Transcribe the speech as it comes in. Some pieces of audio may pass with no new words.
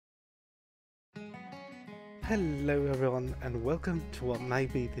Hello everyone, and welcome to what may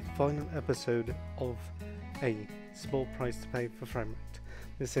be the final episode of A Small Price to Pay for Framerate.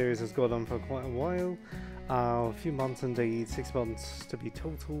 This series has gone on for quite a while, a few months indeed, 6 months to be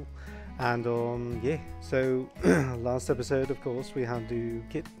total, and yeah, so last episode of course we had to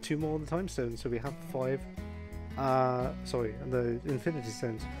get 2 more of the time stones, so we have 5, the infinity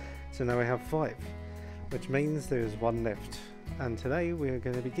stones, so now we have 5, which means there's 1 left, and today we are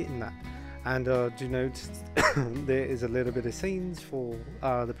going to be getting that. And do note there is a little bit of scenes for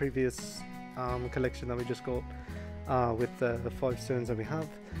the previous collection that we just got with the 5 stones that we have,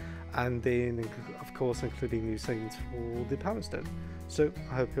 and then of course including new scenes for the power stone. So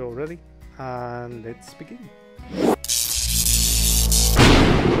I hope you're all ready, and let's begin.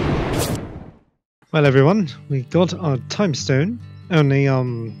 Well everyone, we got our time stone, only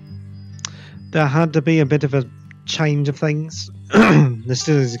there had to be a bit of a change of things. There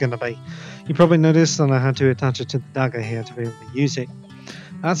still is going to be. You probably noticed that I had to attach it to the dagger here to be able to use it.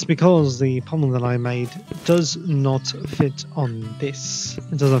 That's because the pommel that I made does not fit on this.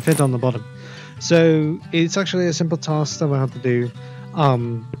 It doesn't fit on the bottom. So it's actually a simple task that we have to do.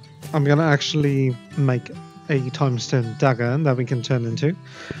 I'm going to actually make a timestone dagger that we can turn into,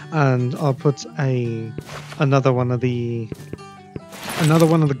 and I'll put another one of the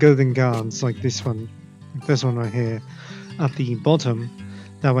golden guards like this one right here at the bottom.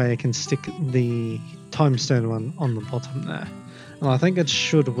 That way I can stick the timestone one on the bottom there. And I think it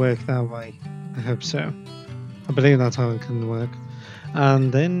should work that way. I hope so. I believe that's how it can work.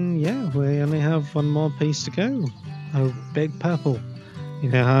 And then, yeah, we only have 1 more piece to go. Oh, big purple. You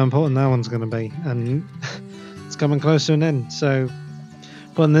know how important that one's going to be. And it's coming close to an end. So,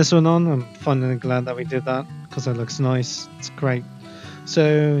 putting this one on, I'm finally glad that we did that, because it looks nice. It's great.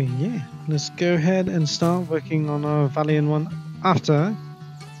 So, yeah, let's go ahead and start working on our Valiant one after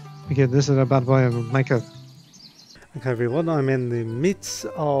we get this little bad boy of a maker. Okay everyone, I'm in the midst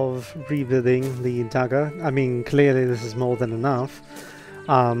of rebuilding the dagger. I mean, clearly this is more than enough,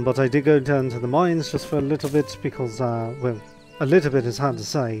 but I did go down to the mines just for a little bit because, well, a little bit is hard to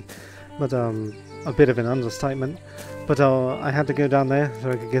say, but a bit of an understatement. But I had to go down there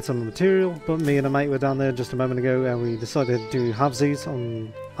so I could get some material, but me and a mate were down there just a moment ago and we decided to do halvesies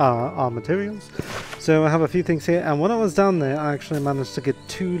on our materials. So I have a few things here, and when I was down there I actually managed to get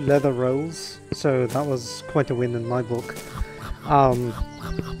 2 leather rolls, so that was quite a win in my book.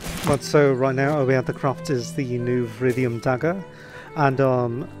 But so right now all we have to craft is the new Viridium dagger, and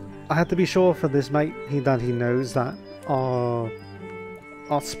I had to be sure for this mate that he knows that our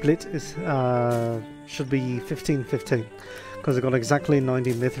split is should be 15-15, because I got exactly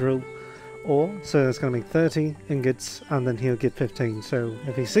 90 mithril ore, so it's going to be 30 ingots, and then he'll get 15. So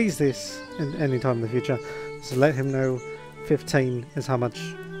if he sees this in any time in the future, just let him know 15 is how much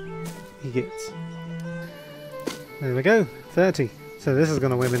he gets. There we go, 30. So this is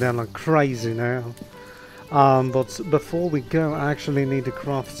going to weigh me down like crazy now. But before we go, I actually need to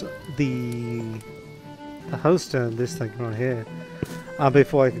craft the hoster of this thing right here.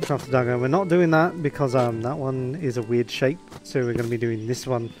 Before I can craft the dagger. We're not doing that because that one is a weird shape, so we're going to be doing this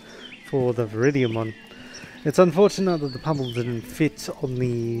one for the Viridium one. It's unfortunate that the pummel didn't fit on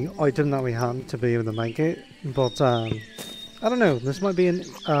the item that we had to be able to make it, but I don't know, this might be an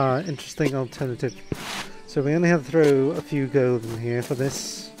interesting alternative. So we only have to throw a few gold in here for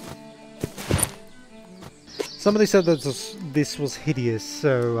this. Somebody said that this was hideous,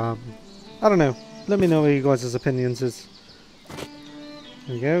 so I don't know. Let me know what you guys' opinions is.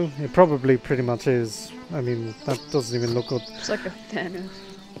 There we go. It probably pretty much is. I mean, that doesn't even look good. It's like a Thanos.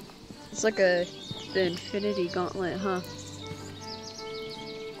 It's like the Infinity Gauntlet, huh?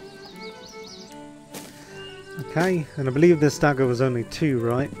 Okay, and I believe this dagger was only 2,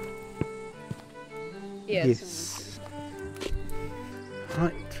 right? Yeah, yes.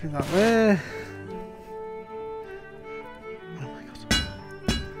 Right, through that there. Oh my god.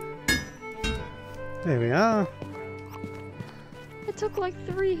 There we are. It took like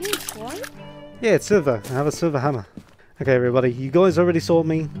 3 hits, what? Yeah, it's silver. I have a silver hammer. Okay everybody, you guys already saw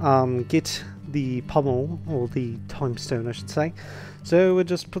me get the pommel, or the timestone I should say. So we'll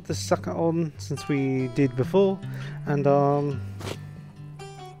just put this sucker on since we did before, and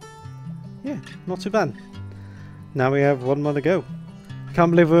yeah, not too bad. Now we have 1 more to go.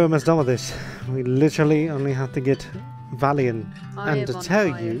 Can't believe we're almost done with this. We literally only have to get Valiant. And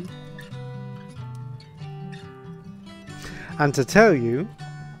to tell you,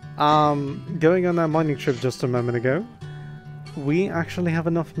 going on that mining trip just a moment ago, we actually have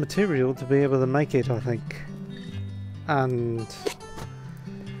enough material to be able to make it, I think. And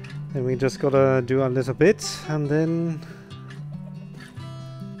then we just gotta do our little bit, and then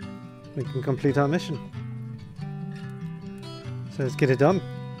we can complete our mission. So let's get it done.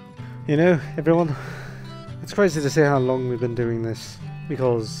 You know, everyone, it's crazy to see how long we've been doing this,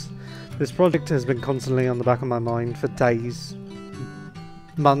 because this project has been constantly on the back of my mind for days,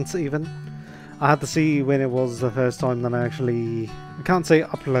 months even. I had to see when it was the first time that I can't say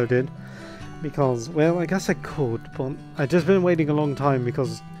uploaded, because, well, I guess I could, but I've just been waiting a long time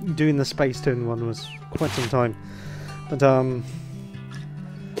because doing the Space Tune one was quite some time. But, gonna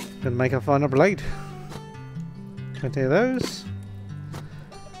make a final blade. 20 of those.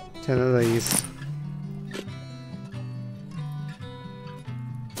 10 of these.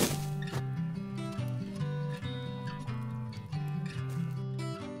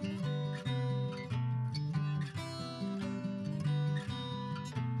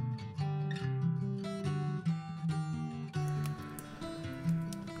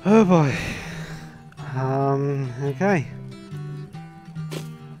 Oh boy. Okay.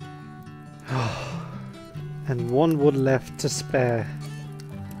 And one wood left to spare.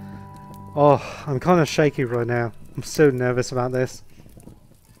 Oh, I'm kind of shaky right now. I'm so nervous about this.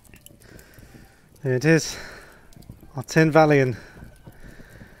 There it is. Our 10 Valiant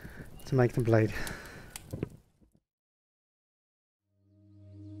to make the blade.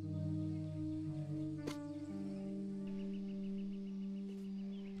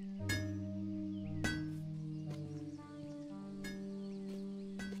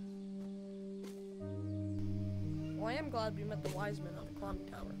 Well, I am glad we met the wise men on the clock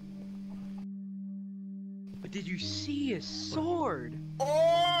tower. But did you see his sword?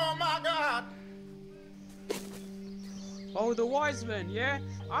 Oh my god! Oh, the wise man, yeah?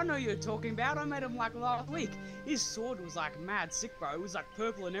 I know you're talking about. I met him like last week. His sword was like mad sick, bro. It was like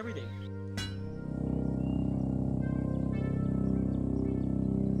purple and everything.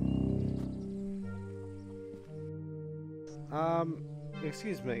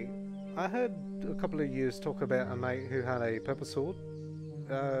 Excuse me. I heard a couple of yous talk about a mate who had a purple sword.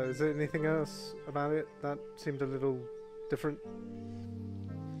 Is there anything else about it that seemed a little different?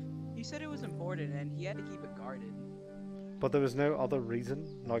 He said it was important and he had to keep it guarded. But there was no other reason?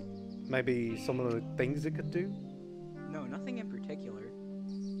 Like, maybe some of the things it could do? No, nothing in particular.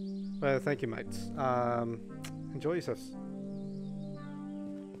 Well, thank you, mates. Enjoy yourselves.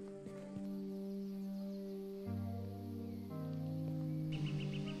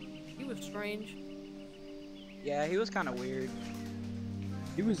 He was strange. Yeah, he was kind of weird.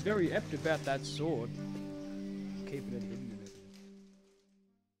 He was very apt about that sword. Keeping it hidden and everything.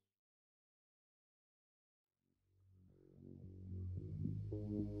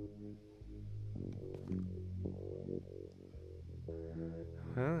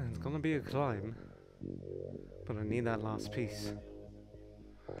 Well, it's gonna be a climb. But I need that last piece.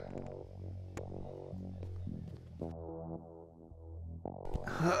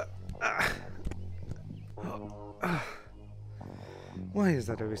 Why is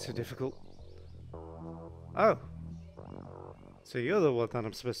that always so difficult? Oh! So you're the one that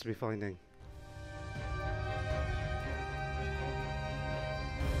I'm supposed to be finding.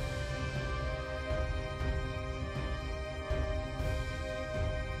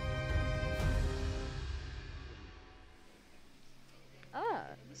 Ah,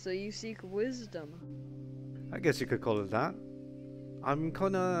 so you seek wisdom. I guess you could call it that. I'm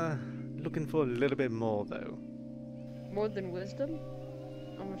kinda looking for a little bit more though. More than wisdom?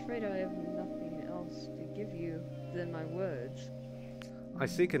 I'm afraid I have nothing else to give you than my words. I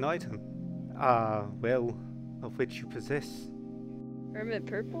seek an item. Well, of which you possess. Hermit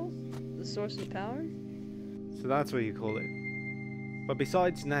Purple? The source of power? So that's what you call it. But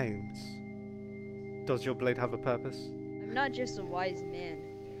besides names, does your blade have a purpose? I'm not just a wise man.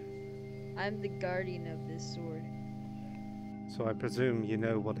 I'm the guardian of this sword. So I presume you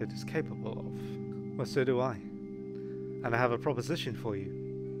know what it is capable of. Well, so do I. And I have a proposition for you.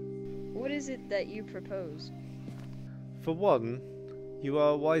 What is it that you propose? For one, you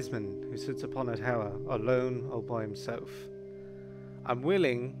are a wise man who sits upon a tower, alone or by himself. I'm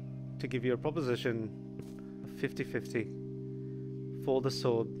willing to give you a proposition of 50-50 for the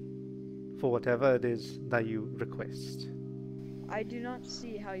sword, for whatever it is that you request. I do not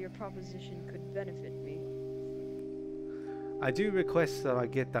see how your proposition could benefit me. I do request that I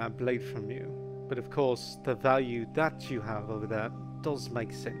get that blade from you, but of course the value that you have over that does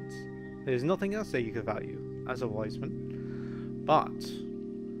make sense. There's nothing else that you could value as a wise man, but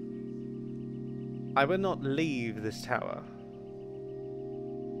I will not leave this tower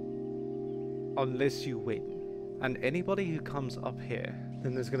unless you win. And anybody who comes up here,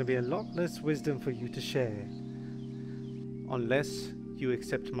 then there's going to be a lot less wisdom for you to share unless you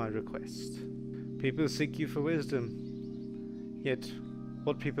accept my request. People seek you for wisdom, yet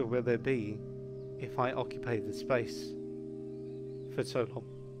what people will there be if I occupy the space? for so long.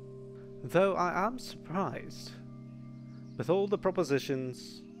 Though I am surprised. With all the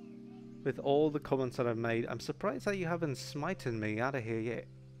propositions, with all the comments that I've made, I'm surprised that you haven't smitten me out of here yet.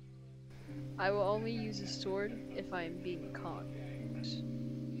 I will only use a sword if I am being caught.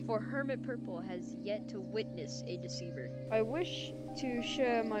 For Hermit Purple has yet to witness a deceiver. I wish to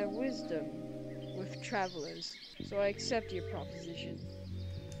share my wisdom with travelers, so I accept your proposition.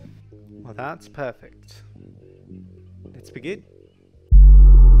 Well, that's perfect. Let's begin.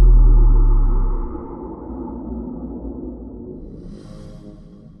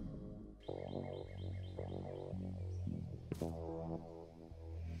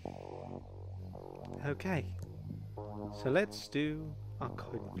 Okay, so let's do our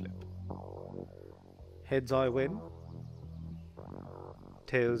coin flip. Heads I win,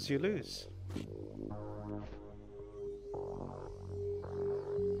 tails you lose.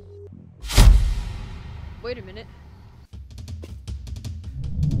 Wait a minute.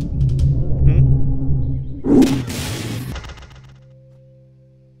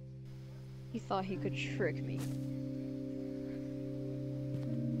 He thought he could trick me.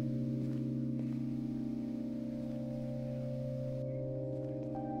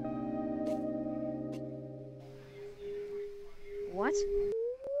 What?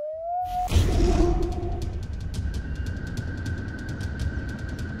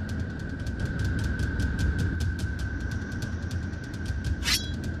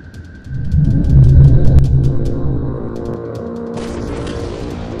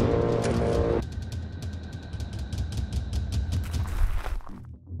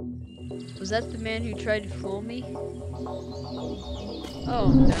 Was that the man who tried to fool me?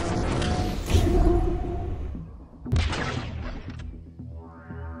 Oh no.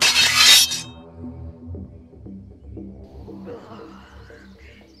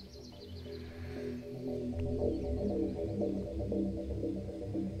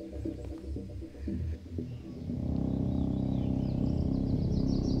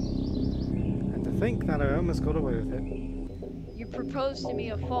 And to think that I almost got away with it. You proposed to me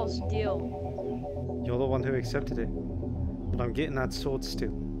a false deal. You're the one who accepted it. But I'm getting that sword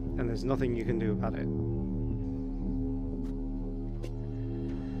still, and there's nothing you can do about it.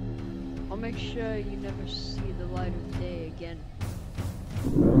 I'll make sure you never see the light of day again.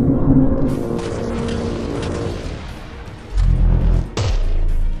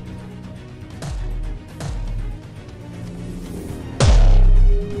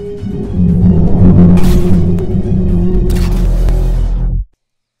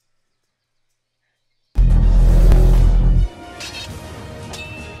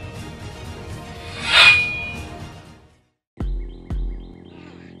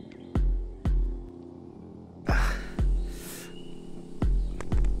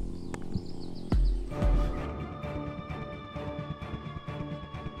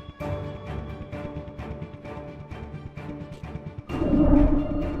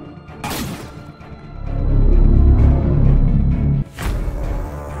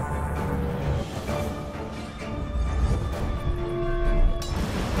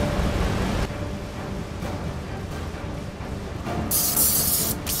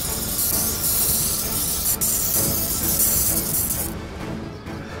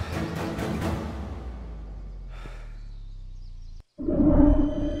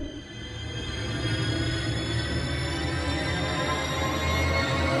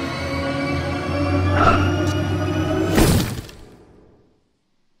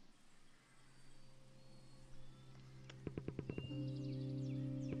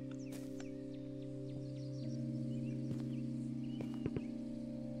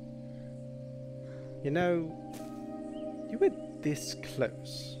 You know, you were this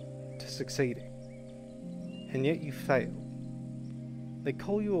close to succeeding, and yet you failed. They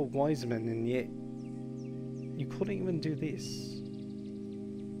call you a wise man, and yet you couldn't even do this.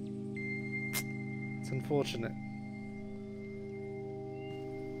 It's unfortunate.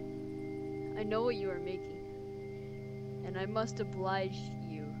 I know what you are making, and I must oblige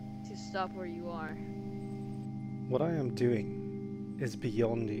you to stop where you are. What I am doing is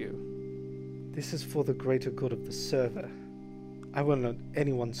beyond you. This is for the greater good of the server. I won't let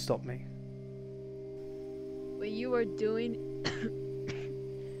anyone stop me. What you are doing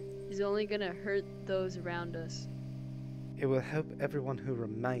is only gonna hurt those around us. It will help everyone who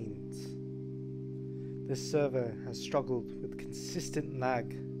remains. This server has struggled with consistent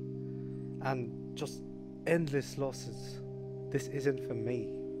lag and just endless losses. This isn't for me.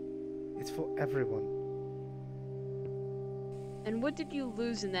 It's for everyone. And what did you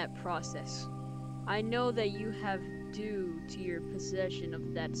lose in that process? I know that you have due to your possession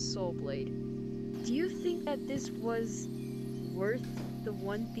of that soul blade. Do you think that this was worth the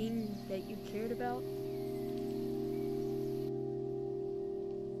one thing that you cared about?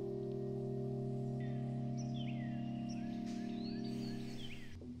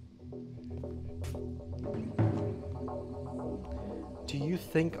 Do you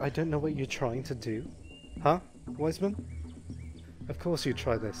think I don't know what you're trying to do? Huh, Wiseman? Of course you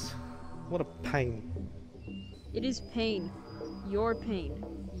try this. What a pain. It is pain. Your pain.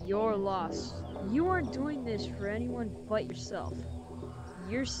 Your loss. You aren't doing this for anyone but yourself.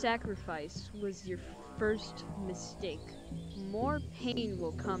 Your sacrifice was your first mistake. More pain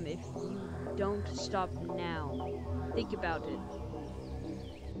will come if you don't stop now. Think about it.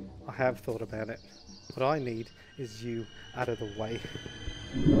 I have thought about it. What I need is you out of the way.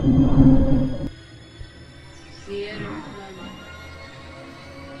 See it or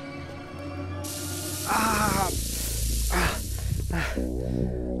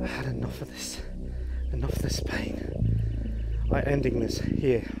I had enough of this. Enough of this pain. I'm ending this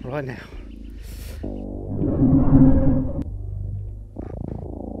here, right now.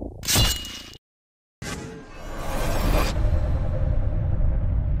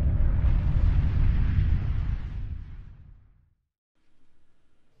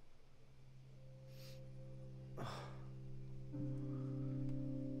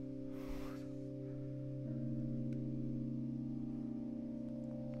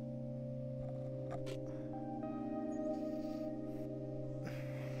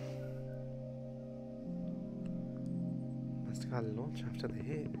 Must have got a launch after the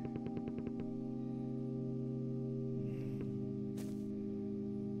hit.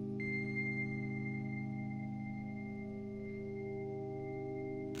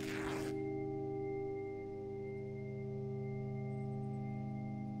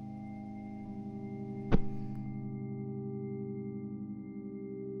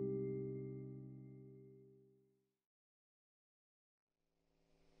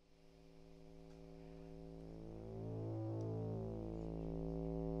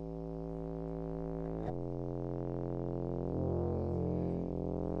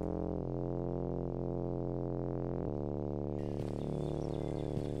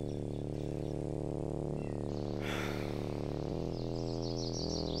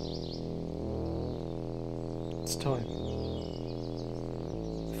 It's time.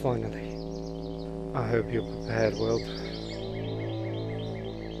 Finally. I hope you're prepared, world.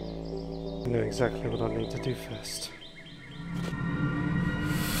 I know exactly what I need to do first.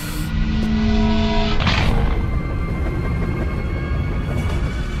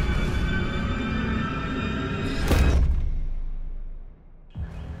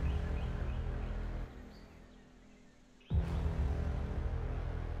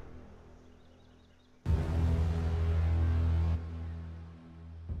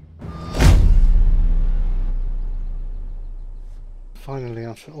 Finally,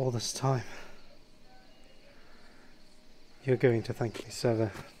 after all this time, you're going to thank me,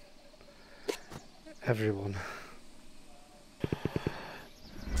 server. Everyone.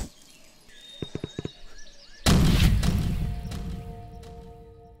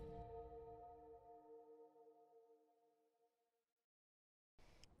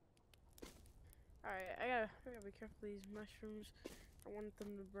 Alright, I gotta be careful with these mushrooms. I want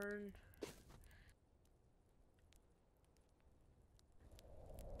them to burn.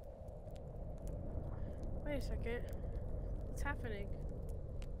 Wait a second. What's happening?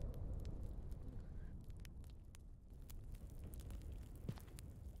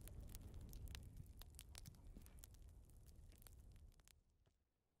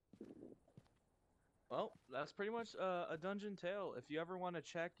 Well, that's pretty much a dungeon tale. If you ever want to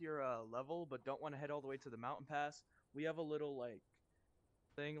check your level but don't want to head all the way to the mountain pass, we have a little like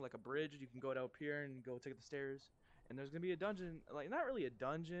thing, like a bridge. You can go up here and go take the stairs. And there's gonna be a dungeon, like not really a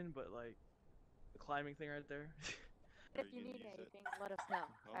dungeon, but like a climbing thing right there. If you need anything, let us know.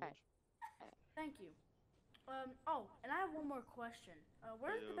 Alright. Thank you. Oh, and I have one more question.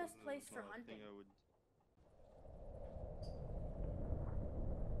 Where's the best place for hunting?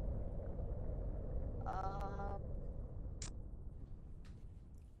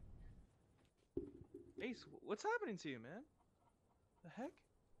 Ace, what's happening to you, man? The heck?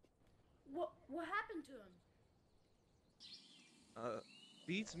 What happened to him?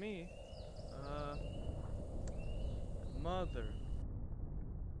 Beats me. Mother.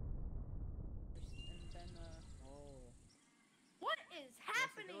 And then, oh. What is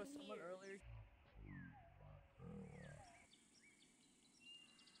happening There was someone here? earlier.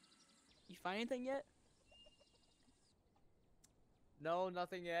 You find anything yet? No,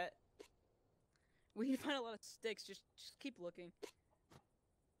 nothing yet. We need to find a lot of sticks. Just keep looking.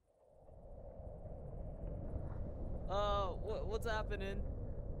 what's happening.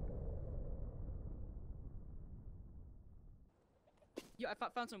 Yeah, I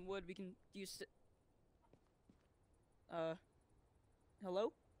found some wood. We can use.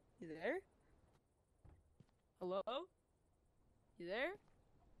 Hello? You there? Hello? You there?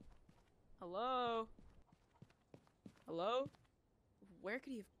 Hello? Hello? Where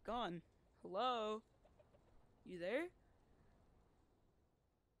could he have gone? Hello? You there?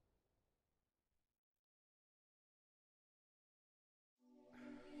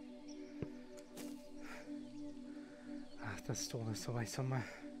 The store is away somewhere.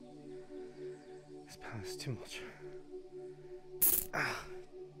 This power is too much.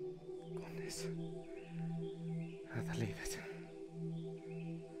 Goodness. I have to leave it.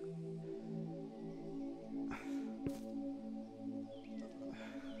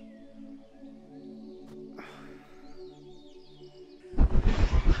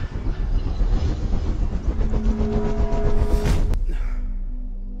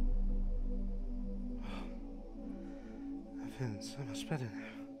 I'm feeling so much better now.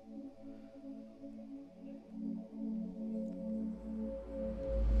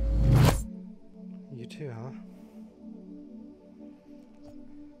 You too, huh?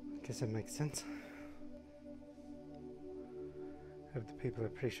 I guess it makes sense. Hope the people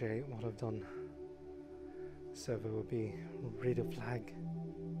appreciate what I've done. The server will be rid of lag.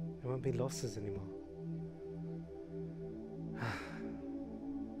 There won't be losses anymore.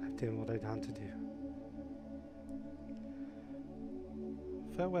 I've done what I'd had to do.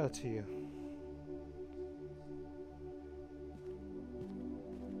 Farewell to you.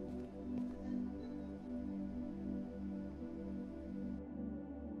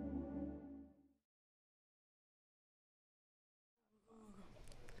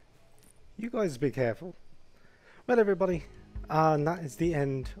 You guys be careful. Well, everybody, that is the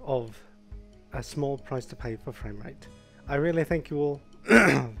end of A Small Price to Pay for Framerate. I really thank you all.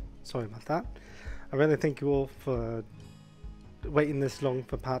 Sorry about that. I really thank you all for waiting this long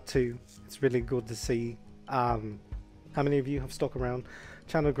for part 2. It's really good to see how many of you have stuck around.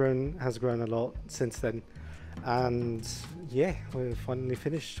 Channel has grown a lot since then, and yeah, we're finally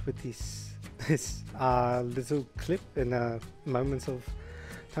finished with this little clip in moments of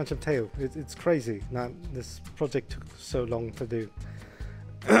Township Tale. It's crazy that this project took so long to do.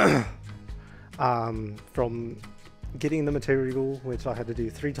 From getting the material, which I had to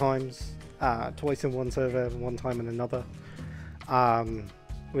do 3 times, twice in one server, 1 time in another,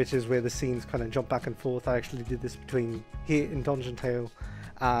 which is where the scenes kind of jump back and forth. I actually did this between here in Dungeon Tale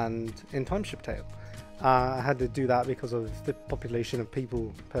and in Township Tale. I had to do that because of the population of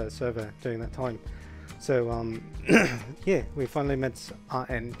people per server during that time. So yeah, we finally met our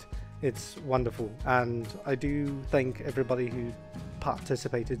end. It's wonderful, and I do thank everybody who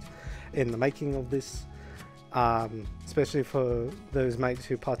participated in the making of this, especially for those mates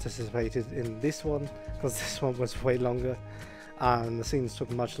who participated in this one, because this one was way longer and the scenes took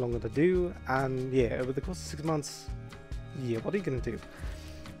much longer to do. And yeah, over the course of 6 months, yeah, what are you gonna do?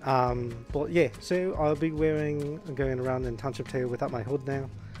 But yeah, so I'll be going around in Township Tale without my hood now,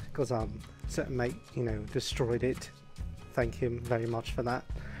 because certain mate, you know, destroyed it. Thank him very much for that.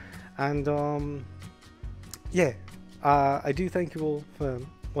 And yeah, I do thank you all for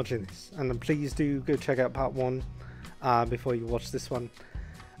watching this, and please do go check out part 1 before you watch this one.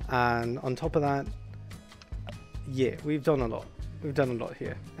 And on top of that, yeah, we've done a lot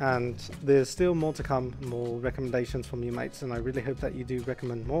here, and there's still more to come, more recommendations from you mates, and I really hope that you do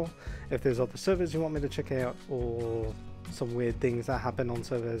recommend more. If there's other servers you want me to check out, or some weird things that happen on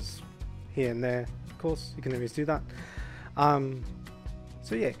servers here and there, of course you can always do that.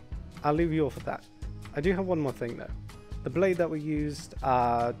 So yeah, I'll leave you off with that. I do have one more thing though. The blade that we used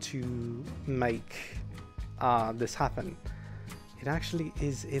to make this happen, it actually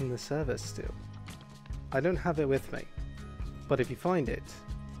is in the server still. I don't have it with me, but if you find it,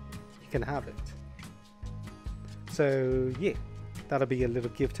 you can have it. So yeah, that'll be a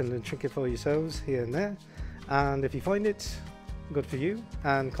little gift and a trinket for yourselves here and there. And if you find it, good for you,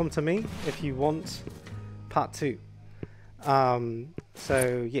 and come to me if you want part 2.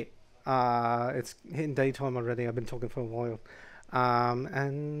 So yeah, it's hitting daytime already. I've been talking for a while,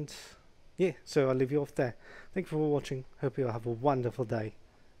 and yeah, so I'll leave you off there. Thank you for watching. Hope you all have a wonderful day,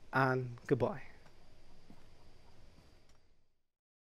 and goodbye.